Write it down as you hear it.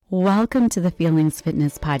Welcome to the Feelings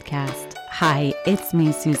Fitness Podcast. Hi, it's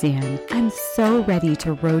me, Suzanne. I'm so ready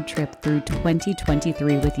to road trip through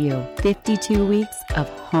 2023 with you. 52 weeks of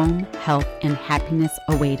home, health, and happiness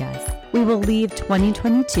await us. We will leave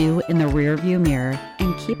 2022 in the rearview mirror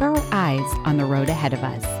and keep our eyes on the road ahead of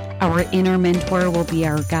us. Our inner mentor will be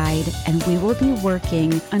our guide, and we will be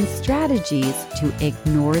working on strategies to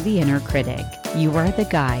ignore the inner critic. You are the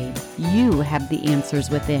guide. You have the answers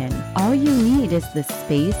within. All you need is the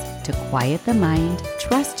space to quiet the mind,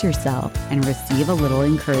 trust yourself, and receive a little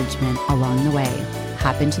encouragement along the way.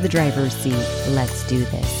 Hop into the driver's seat. Let's do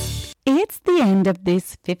this. It's the end of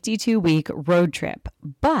this 52-week road trip,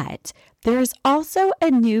 but there's also a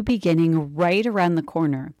new beginning right around the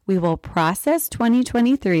corner. We will process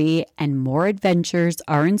 2023 and more adventures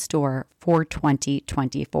are in store for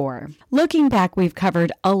 2024. Looking back, we've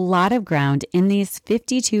covered a lot of ground in these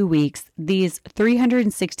 52 weeks, these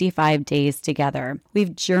 365 days together.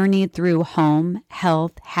 We've journeyed through home,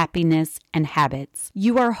 health, happiness, and habits.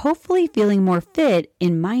 You are hopefully feeling more fit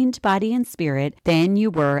in mind, body, and spirit than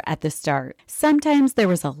you were at the start. Sometimes there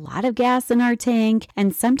was a lot of gas in our tank,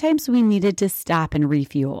 and sometimes we needed to stop and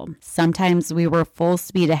refuel. Sometimes we were full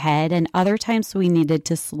speed ahead, and other times we needed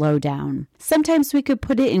to slow down. Sometimes we could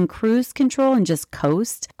put it in cruise control and just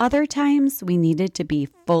coast. Other times we needed to be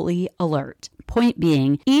fully alert. Point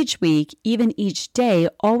being, each week, even each day,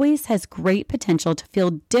 always has great potential to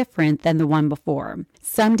feel different than the one before.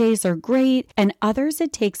 Some days are great, and others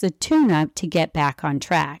it takes a tune-up to get back on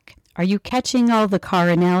track. Are you catching all the car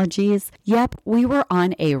analogies? Yep, we were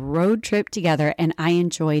on a road trip together and I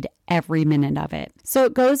enjoyed every minute of it. So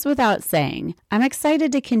it goes without saying, I'm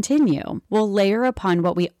excited to continue. We'll layer upon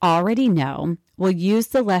what we already know. We'll use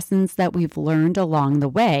the lessons that we've learned along the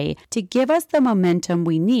way to give us the momentum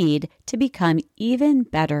we need to become even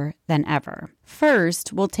better than ever.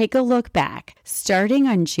 First, we'll take a look back. Starting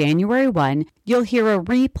on January 1, you'll hear a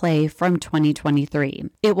replay from 2023.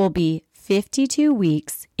 It will be 52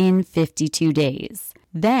 weeks in 52 days.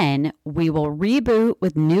 Then we will reboot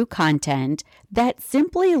with new content that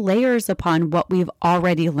simply layers upon what we've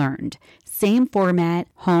already learned. Same format,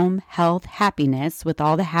 home, health, happiness with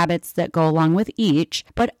all the habits that go along with each,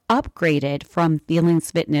 but upgraded from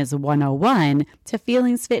Feelings Fitness 101 to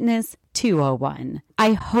Feelings Fitness 201.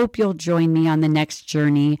 I hope you'll join me on the next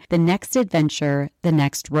journey, the next adventure, the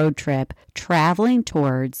next road trip, traveling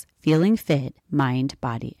towards feeling fit, mind,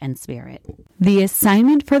 body, and spirit. The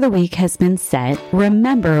assignment for the week has been set.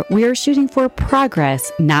 Remember, we are shooting for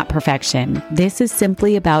progress, not perfection. This is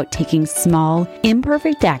simply about taking small,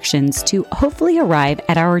 imperfect actions to hopefully arrive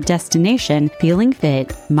at our destination, feeling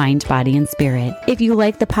fit, mind, body, and spirit. If you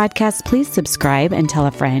like the podcast, please subscribe and tell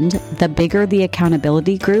a friend. The bigger the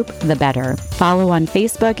accountability group, the better. Follow on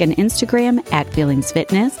Facebook and Instagram at Feelings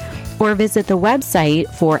Fitness, or visit the website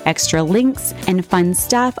for extra links and fun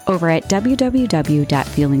stuff over at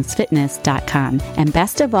www.feelingsfitness.com. And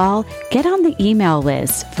best of all, get on the email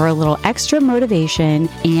list for a little extra motivation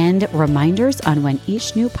and reminders on when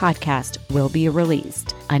each new podcast will be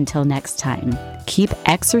released. Until next time, keep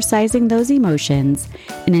exercising those emotions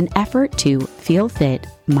in an effort to feel fit,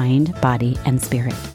 mind, body, and spirit.